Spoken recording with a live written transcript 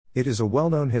It is a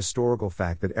well-known historical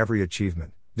fact that every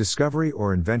achievement, discovery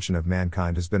or invention of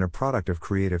mankind has been a product of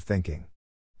creative thinking.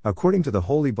 According to the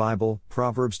Holy Bible,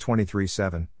 Proverbs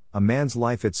 23:7, a man's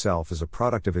life itself is a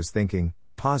product of his thinking,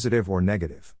 positive or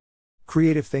negative.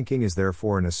 Creative thinking is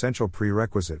therefore an essential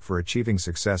prerequisite for achieving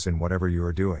success in whatever you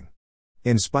are doing.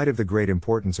 In spite of the great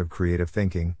importance of creative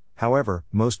thinking, however,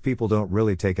 most people don't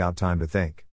really take out time to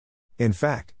think. In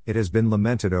fact, it has been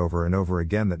lamented over and over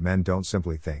again that men don't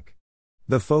simply think.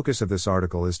 The focus of this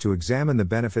article is to examine the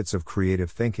benefits of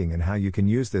creative thinking and how you can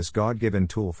use this God-given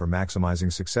tool for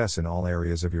maximizing success in all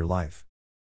areas of your life.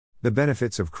 The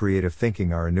benefits of creative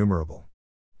thinking are innumerable.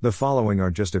 The following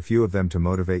are just a few of them to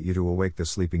motivate you to awake the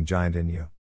sleeping giant in you.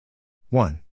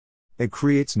 1. It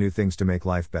creates new things to make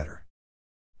life better.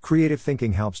 Creative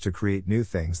thinking helps to create new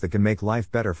things that can make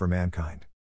life better for mankind.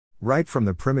 Right from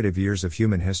the primitive years of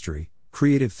human history,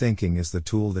 creative thinking is the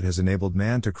tool that has enabled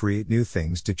man to create new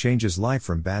things to change his life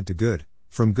from bad to good,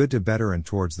 from good to better and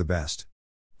towards the best.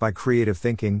 By creative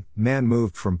thinking, man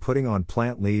moved from putting on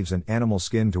plant leaves and animal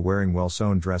skin to wearing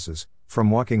well-sewn dresses,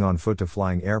 from walking on foot to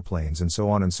flying airplanes and so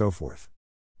on and so forth.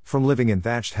 From living in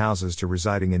thatched houses to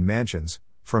residing in mansions,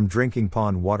 from drinking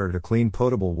pond water to clean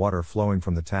potable water flowing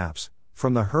from the taps,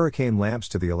 from the hurricane lamps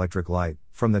to the electric light,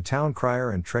 from the town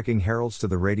crier and trekking heralds to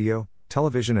the radio,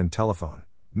 television and telephone.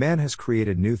 Man has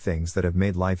created new things that have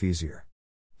made life easier.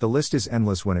 The list is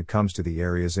endless when it comes to the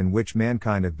areas in which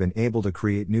mankind have been able to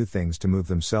create new things to move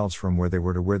themselves from where they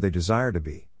were to where they desire to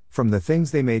be, from the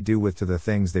things they may do with to the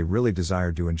things they really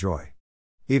desire to enjoy.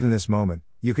 Even this moment,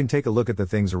 you can take a look at the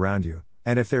things around you,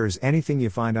 and if there is anything you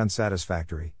find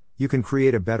unsatisfactory, you can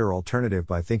create a better alternative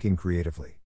by thinking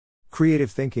creatively.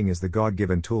 Creative thinking is the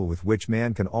God-given tool with which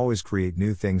man can always create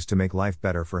new things to make life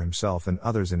better for himself and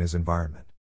others in his environment.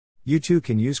 You too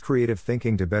can use creative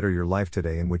thinking to better your life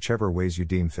today in whichever ways you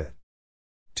deem fit.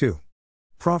 2.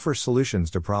 Proffer solutions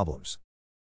to problems.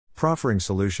 Proffering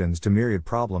solutions to myriad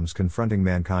problems confronting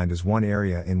mankind is one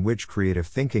area in which creative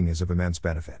thinking is of immense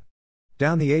benefit.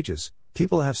 Down the ages,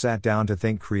 people have sat down to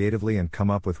think creatively and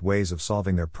come up with ways of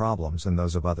solving their problems and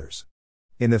those of others.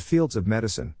 In the fields of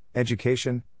medicine,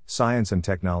 education, science and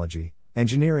technology,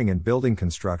 engineering and building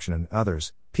construction and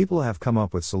others, people have come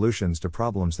up with solutions to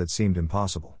problems that seemed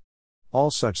impossible. All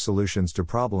such solutions to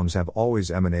problems have always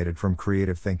emanated from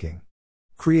creative thinking.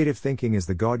 Creative thinking is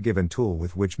the God-given tool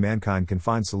with which mankind can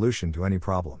find solution to any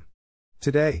problem.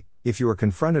 Today, if you are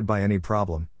confronted by any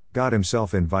problem, God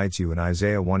Himself invites you in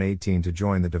Isaiah 1:18 to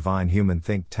join the divine human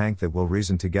think tank that will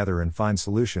reason together and find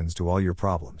solutions to all your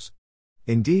problems.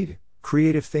 Indeed,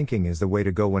 creative thinking is the way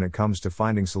to go when it comes to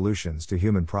finding solutions to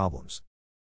human problems.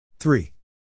 3.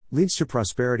 Leads to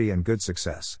prosperity and good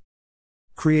success.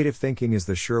 Creative thinking is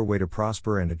the sure way to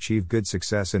prosper and achieve good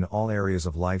success in all areas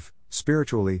of life,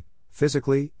 spiritually,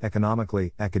 physically,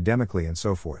 economically, academically and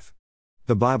so forth.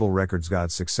 The Bible records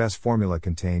God's success formula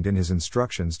contained in His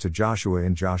instructions to Joshua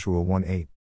in Joshua 1:8.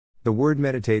 The word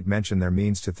meditate mentioned there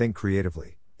means to think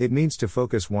creatively. It means to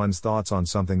focus one's thoughts on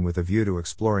something with a view to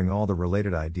exploring all the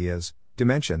related ideas,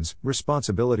 dimensions,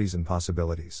 responsibilities and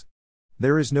possibilities.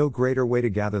 There is no greater way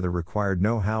to gather the required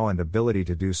know-how and ability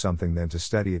to do something than to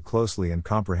study it closely and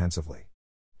comprehensively.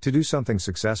 To do something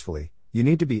successfully, you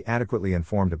need to be adequately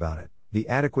informed about it. The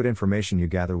adequate information you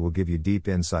gather will give you deep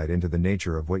insight into the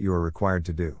nature of what you are required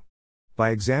to do.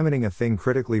 By examining a thing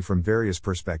critically from various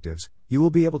perspectives, you will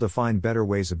be able to find better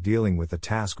ways of dealing with the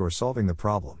task or solving the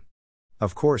problem.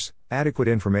 Of course, adequate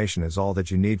information is all that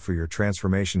you need for your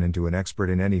transformation into an expert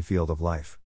in any field of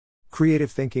life.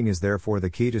 Creative thinking is therefore the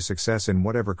key to success in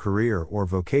whatever career or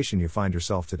vocation you find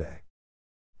yourself today.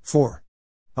 4.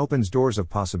 Opens doors of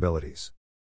possibilities.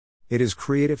 It is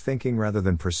creative thinking rather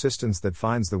than persistence that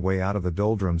finds the way out of the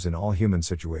doldrums in all human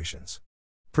situations.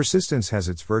 Persistence has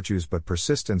its virtues, but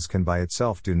persistence can by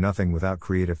itself do nothing without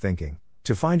creative thinking.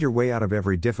 To find your way out of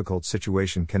every difficult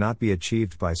situation cannot be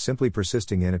achieved by simply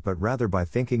persisting in it, but rather by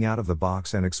thinking out of the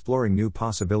box and exploring new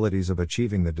possibilities of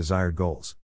achieving the desired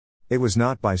goals. It was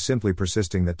not by simply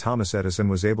persisting that Thomas Edison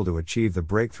was able to achieve the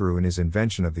breakthrough in his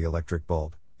invention of the electric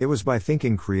bulb. It was by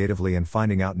thinking creatively and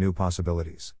finding out new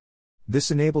possibilities.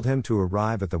 This enabled him to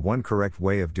arrive at the one correct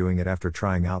way of doing it after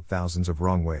trying out thousands of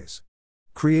wrong ways.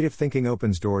 Creative thinking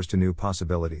opens doors to new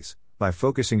possibilities. By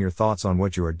focusing your thoughts on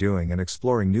what you are doing and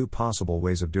exploring new possible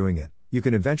ways of doing it, you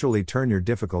can eventually turn your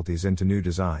difficulties into new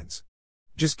designs.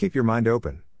 Just keep your mind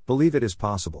open, believe it is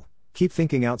possible, keep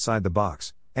thinking outside the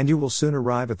box, and you will soon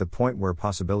arrive at the point where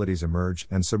possibilities emerge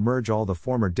and submerge all the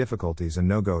former difficulties and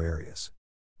no-go areas.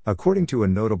 According to a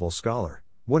notable scholar,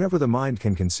 whatever the mind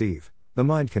can conceive, the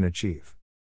mind can achieve.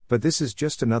 But this is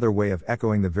just another way of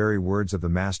echoing the very words of the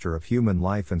master of human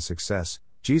life and success,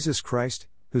 Jesus Christ.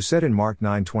 who said in Mark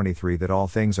 9:23 that all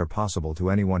things are possible to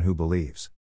anyone who believes.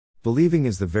 Believing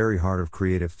is the very heart of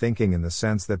creative thinking in the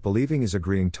sense that believing is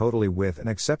agreeing totally with and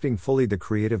accepting fully the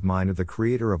creative mind of the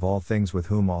Creator of all things with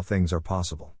whom all things are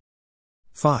possible.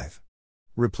 5.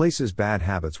 Replaces bad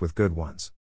habits with good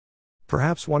ones.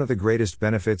 Perhaps one of the greatest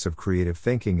benefits of creative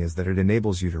thinking is that it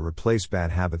enables you to replace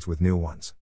bad habits with new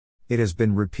ones. It has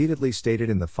been repeatedly stated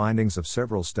in the findings of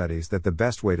several studies that the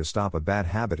best way to stop a bad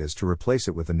habit is to replace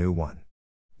it with a new one.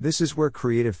 This is where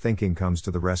creative thinking comes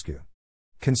to the rescue.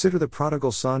 Consider the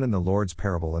prodigal son in the Lord's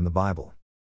parable in the Bible.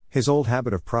 His old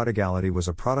habit of prodigality was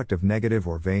a product of negative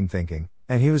or vain thinking,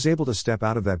 and he was able to step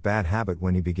out of that bad habit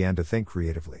when he began to think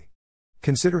creatively.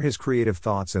 Consider his creative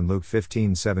thoughts in Luke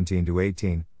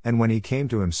 15:17-18, and when he came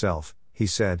to himself, he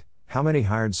said, "How many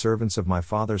hired servants of my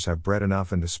father's have bread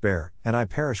enough and to spare, and I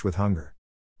perish with hunger?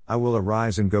 I will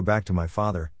arise and go back to my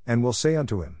father, and will say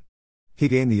unto him." He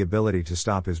gained the ability to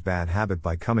stop his bad habit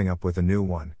by coming up with a new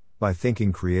one, by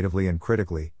thinking creatively and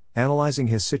critically, analyzing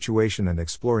his situation and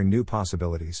exploring new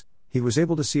possibilities. He was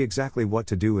able to see exactly what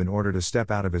to do in order to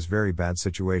step out of his very bad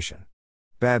situation.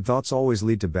 Bad thoughts always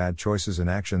lead to bad choices and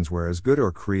actions, whereas good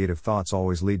or creative thoughts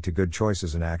always lead to good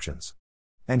choices and actions.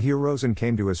 And he arose and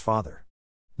came to his father.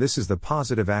 This is the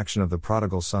positive action of the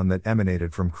prodigal son that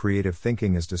emanated from creative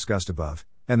thinking as discussed above,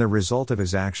 and the result of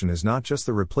his action is not just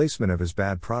the replacement of his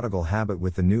bad prodigal habit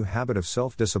with the new habit of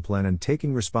self-discipline and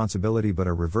taking responsibility, but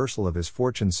a reversal of his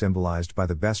fortune symbolized by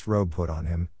the best robe put on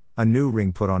him, a new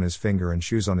ring put on his finger and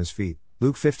shoes on his feet,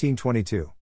 Luke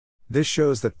 15:22. This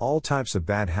shows that all types of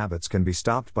bad habits can be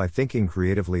stopped by thinking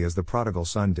creatively as the prodigal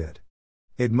son did.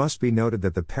 It must be noted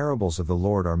that the parables of the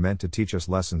Lord are meant to teach us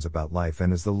lessons about life,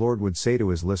 and as the Lord would say to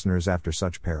his listeners after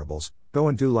such parables, go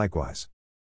and do likewise.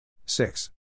 6.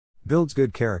 Builds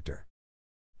good character.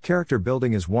 Character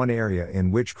building is one area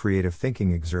in which creative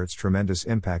thinking exerts tremendous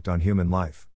impact on human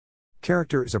life.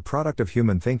 Character is a product of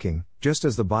human thinking, just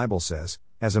as the Bible says,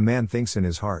 "As a man thinks in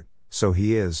his heart, so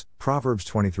he is," Proverbs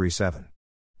 23:7.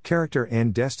 Character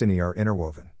and destiny are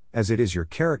interwoven, as it is your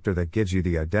character that gives you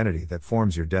the identity that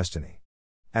forms your destiny.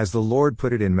 As the Lord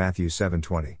put it in Matthew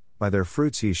 7:20, "By their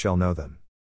fruits ye shall know them."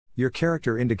 Your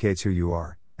character indicates who you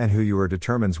are, and who you are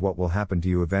determines what will happen to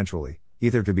you eventually,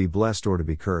 either to be blessed or to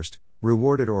be cursed,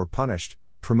 rewarded or punished,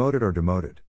 promoted or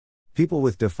demoted. People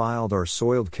with defiled or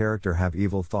soiled character have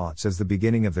evil thoughts as the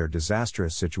beginning of their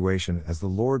disastrous situation, as the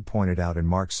Lord pointed out in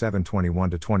Mark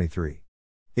 7:21-23.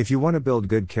 If you want to build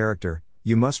good character,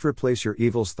 you must replace your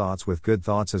evil thoughts with good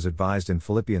thoughts as advised in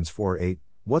Philippians 4:8.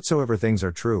 Whatsoever things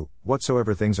are true,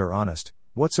 whatsoever things are honest,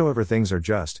 whatsoever things are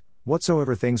just,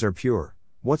 whatsoever things are pure,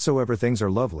 whatsoever things are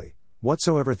lovely,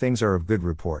 whatsoever things are of good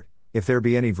report, if there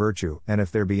be any virtue, and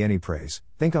if there be any praise,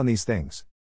 think on these things.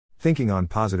 Thinking on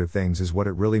positive things is what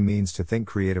it really means to think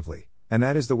creatively, and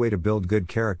that is the way to build good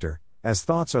character, as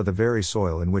thoughts are the very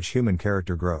soil in which human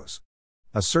character grows.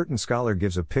 A certain scholar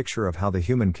gives a picture of how the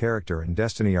human character and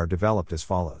destiny are developed as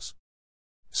follows.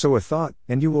 Sow a thought,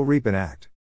 and you will reap an act.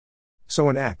 Sow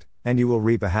an act, and you will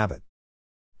reap a habit.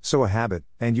 Sow a habit,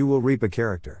 and you will reap a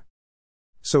character.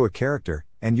 Sow a character,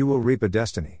 and you will reap a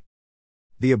destiny.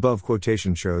 The above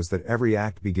quotation shows that every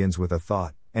act begins with a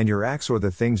thought, and your acts or the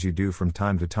things you do from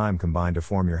time to time combine to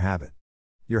form your habit.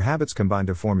 Your habits combine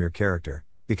to form your character,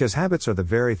 because habits are the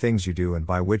very things you do and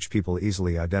by which people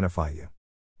easily identify you.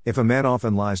 If a man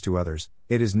often lies to others,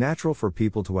 it is natural for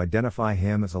people to identify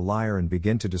him as a liar and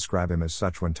begin to describe him as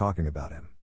such when talking about him.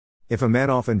 If a man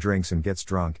often drinks and gets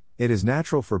drunk, it is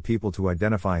natural for people to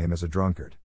identify him as a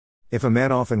drunkard. If a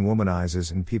man often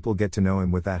womanizes and people get to know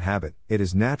him with that habit, it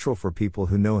is natural for people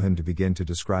who know him to begin to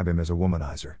describe him as a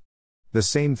womanizer. The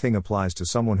same thing applies to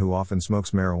someone who often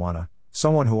smokes marijuana,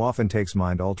 someone who often takes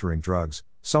mind-altering drugs,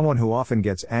 someone who often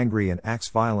gets angry and acts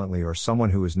violently, or someone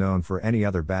who is known for any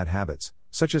other bad habits,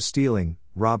 such as stealing,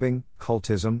 robbing,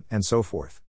 cultism, and so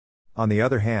forth. On the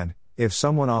other hand, if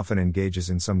someone often engages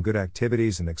in some good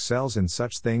activities and excels in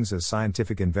such things as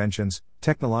scientific inventions,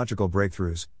 technological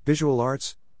breakthroughs, visual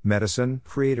arts, medicine,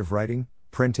 creative writing,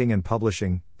 printing and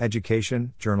publishing,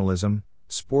 education, journalism,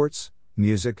 sports,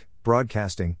 music,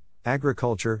 broadcasting,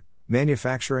 agriculture,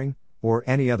 manufacturing, or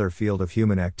any other field of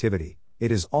human activity,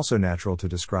 it is also natural to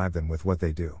describe them with what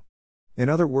they do. In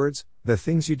other words, the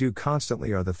things you do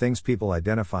constantly are the things people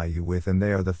identify you with, and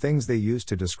they are the things they use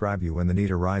to describe you when the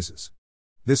need arises.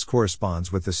 This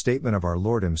corresponds with the statement of our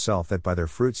Lord himself that by their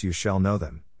fruits you shall know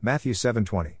them, Matthew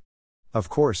 7:20. Of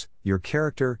course, your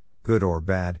character, good or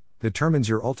bad, determines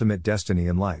your ultimate destiny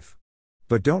in life.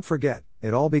 But don't forget,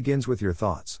 it all begins with your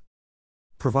thoughts.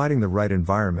 Providing the right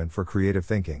environment for creative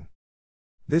thinking.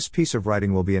 This piece of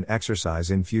writing will be an exercise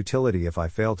in futility if I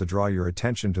fail to draw your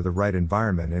attention to the right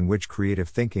environment in which creative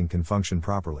thinking can function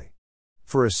properly.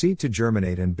 For a seed to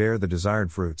germinate and bear the desired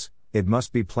fruits, it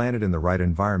must be planted in the right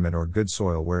environment or good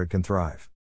soil where it can thrive.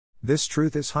 This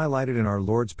truth is highlighted in our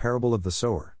Lord's parable of the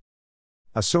sower.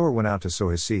 A sower went out to sow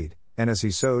his seed, and as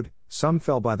he sowed, some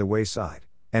fell by the wayside,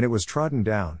 and it was trodden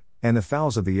down, and the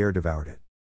fowls of the air devoured it.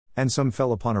 And some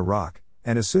fell upon a rock,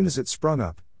 and as soon as it sprung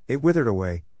up, it withered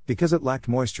away, because it lacked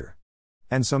moisture.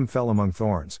 And some fell among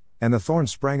thorns, and the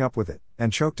thorns sprang up with it,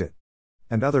 and choked it.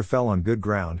 And other fell on good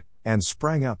ground, and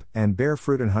sprang up, and bare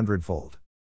fruit an hundredfold.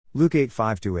 Luke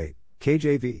 8:5-8,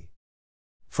 KJV.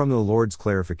 From the Lord's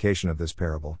clarification of this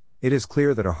parable, it is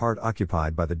clear that a heart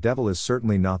occupied by the devil is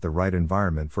certainly not the right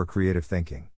environment for creative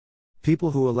thinking.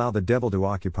 People who allow the devil to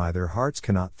occupy their hearts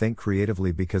cannot think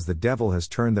creatively because the devil has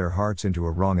turned their hearts into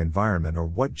a wrong environment, or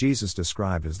what Jesus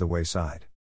described as the wayside.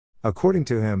 According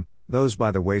to him, those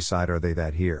by the wayside are they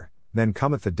that hear, then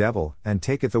cometh the devil, and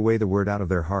taketh away the word out of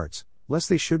their hearts, lest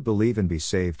they should believe and be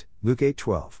saved. Luke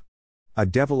 8:12. A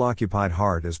devil-occupied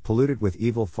heart is polluted with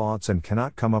evil thoughts and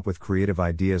cannot come up with creative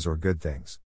ideas or good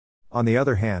things. On the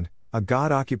other hand, a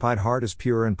God-occupied heart is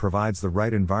pure and provides the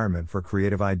right environment for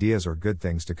creative ideas or good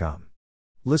things to come.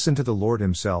 Listen to the Lord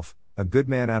himself: a good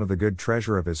man out of the good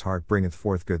treasure of his heart bringeth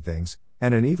forth good things,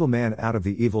 and an evil man out of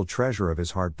the evil treasure of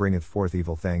his heart bringeth forth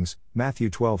evil things. Matthew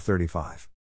 12:35.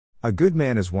 A good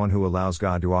man is one who allows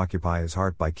God to occupy his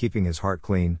heart by keeping his heart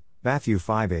clean. Matthew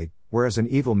 5:8, whereas an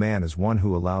evil man is one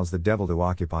who allows the devil to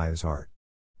occupy his heart.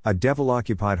 A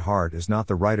devil-occupied heart is not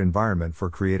the right environment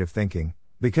for creative thinking,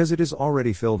 because it is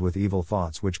already filled with evil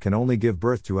thoughts which can only give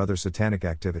birth to other satanic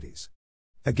activities.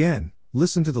 Again,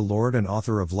 listen to the Lord and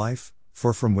author of life: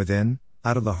 for from within,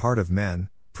 out of the heart of men,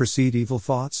 proceed evil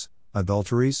thoughts,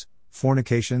 adulteries,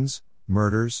 fornications,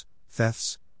 murders,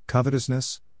 thefts,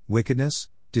 covetousness, wickedness,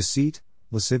 deceit,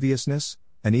 lasciviousness,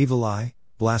 an evil eye,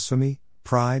 blasphemy,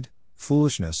 pride,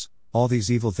 foolishness. All these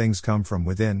evil things come from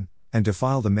within, and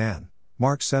defile the man.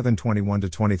 Mark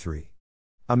 7:21-23.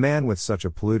 A man with such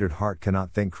a polluted heart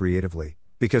cannot think creatively,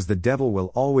 because the devil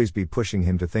will always be pushing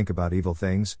him to think about evil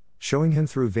things, showing him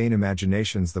through vain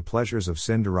imaginations the pleasures of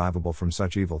sin derivable from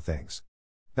such evil things.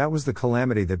 That was the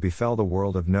calamity that befell the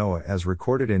world of Noah as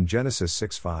recorded in Genesis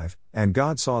 6:5, and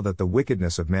God saw that the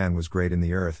wickedness of man was great in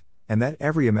the earth, and that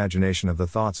every imagination of the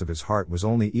thoughts of his heart was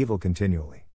only evil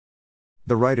continually.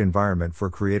 The right environment for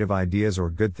creative ideas or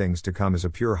good things to come is a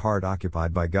pure heart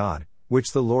occupied by God,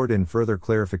 which the Lord in further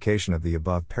clarification of the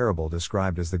above parable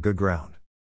described as the good ground.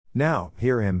 Now,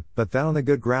 hear him: but that on the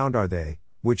good ground are they,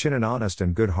 which in an honest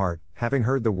and good heart, having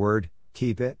heard the word,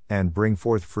 keep it, and bring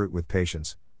forth fruit with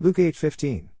patience. Luke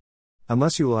 8:15.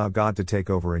 Unless you allow God to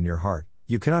take over in your heart,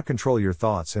 you cannot control your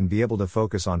thoughts and be able to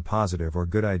focus on positive or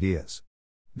good ideas.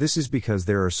 This is because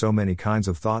there are so many kinds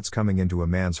of thoughts coming into a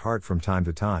man's heart from time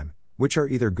to time, which are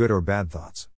either good or bad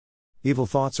thoughts. Evil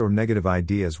thoughts or negative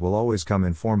ideas will always come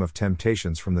in form of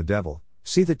temptations from the devil.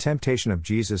 See the temptation of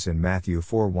Jesus in Matthew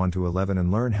 4:1-11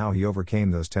 and learn how he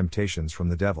overcame those temptations from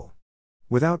the devil.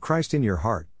 Without Christ in your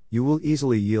heart, you will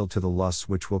easily yield to the lusts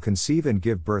which will conceive and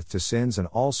give birth to sins and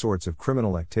all sorts of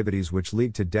criminal activities which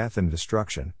lead to death and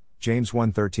destruction. James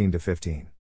 1:13-15.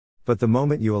 But the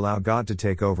moment you allow God to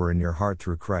take over in your heart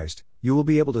through Christ, you will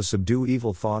be able to subdue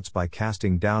evil thoughts by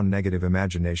casting down negative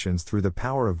imaginations through the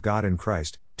power of God in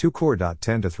Christ. 2 Cor.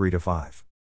 10-3-5.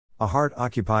 A heart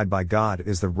occupied by God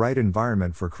is the right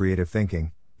environment for creative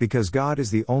thinking, because God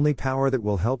is the only power that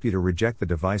will help you to reject the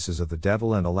devices of the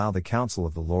devil and allow the counsel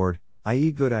of the Lord,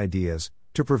 i.e. good ideas,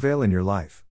 to prevail in your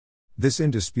life. This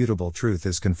indisputable truth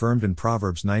is confirmed in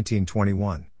Proverbs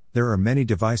 19:21. There are many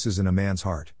devices in a man's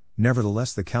heart,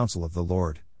 nevertheless the counsel of the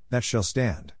Lord, that shall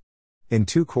stand. In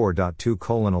 2 Cor.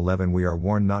 2:11 we are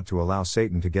warned not to allow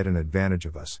Satan to get an advantage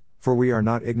of us, for we are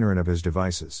not ignorant of his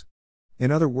devices. In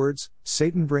other words,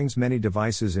 Satan brings many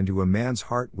devices into a man's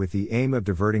heart with the aim of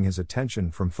diverting his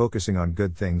attention from focusing on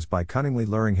good things by cunningly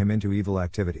luring him into evil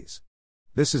activities.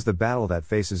 This is the battle that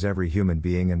faces every human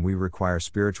being, and we require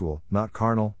spiritual, not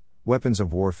carnal, weapons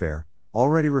of warfare,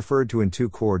 already referred to in 2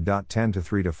 Cor.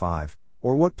 10-3-5,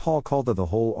 or what Paul called the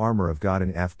whole armor of God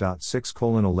in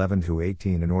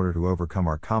F.6:11-18 in order to overcome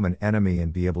our common enemy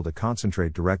and be able to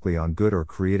concentrate directly on good or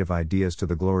creative ideas to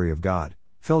the glory of God.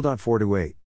 Phil.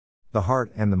 4-8. The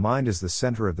heart and the mind is the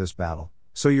center of this battle,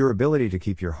 so your ability to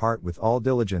keep your heart with all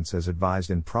diligence as advised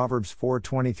in Proverbs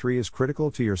 4:23 is critical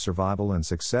to your survival and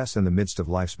success in the midst of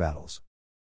life's battles.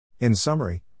 In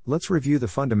summary, let's review the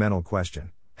fundamental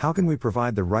question: how can we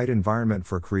provide the right environment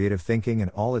for creative thinking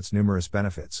and all its numerous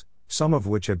benefits, some of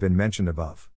which have been mentioned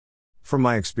above? From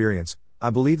my experience, I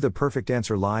believe the perfect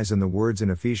answer lies in the words in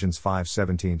Ephesians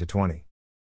 5:17-20.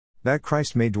 That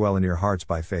Christ may dwell in your hearts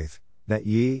by faith, that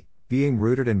ye, being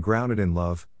rooted and grounded in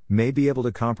love, may be able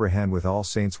to comprehend with all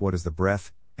saints what is the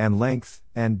breadth, and length,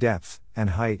 and depth,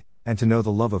 and height, and to know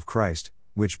the love of Christ,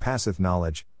 which passeth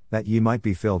knowledge, that ye might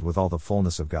be filled with all the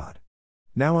fullness of God.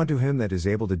 Now unto him that is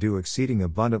able to do exceeding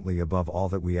abundantly above all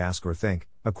that we ask or think,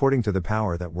 according to the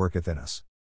power that worketh in us.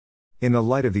 In the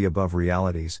light of the above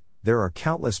realities, there are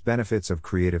countless benefits of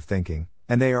creative thinking,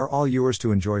 and they are all yours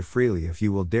to enjoy freely if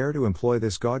you will dare to employ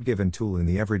this God-given tool in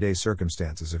the everyday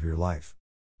circumstances of your life.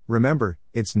 Remember,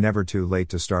 it's never too late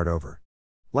to start over.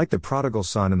 Like the prodigal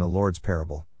son in the Lord's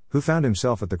parable, who found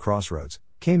himself at the crossroads,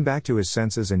 came back to his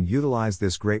senses and utilized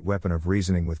this great weapon of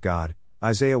reasoning with God,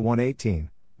 Isaiah 1:18,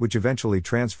 which eventually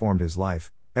transformed his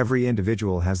life, every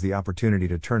individual has the opportunity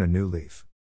to turn a new leaf.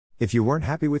 If you weren't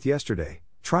happy with yesterday,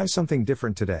 try something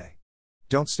different today.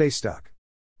 Don't stay stuck.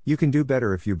 You can do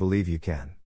better if you believe you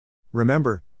can.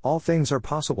 Remember, all things are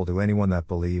possible to anyone that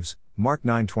believes, Mark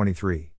 9:23.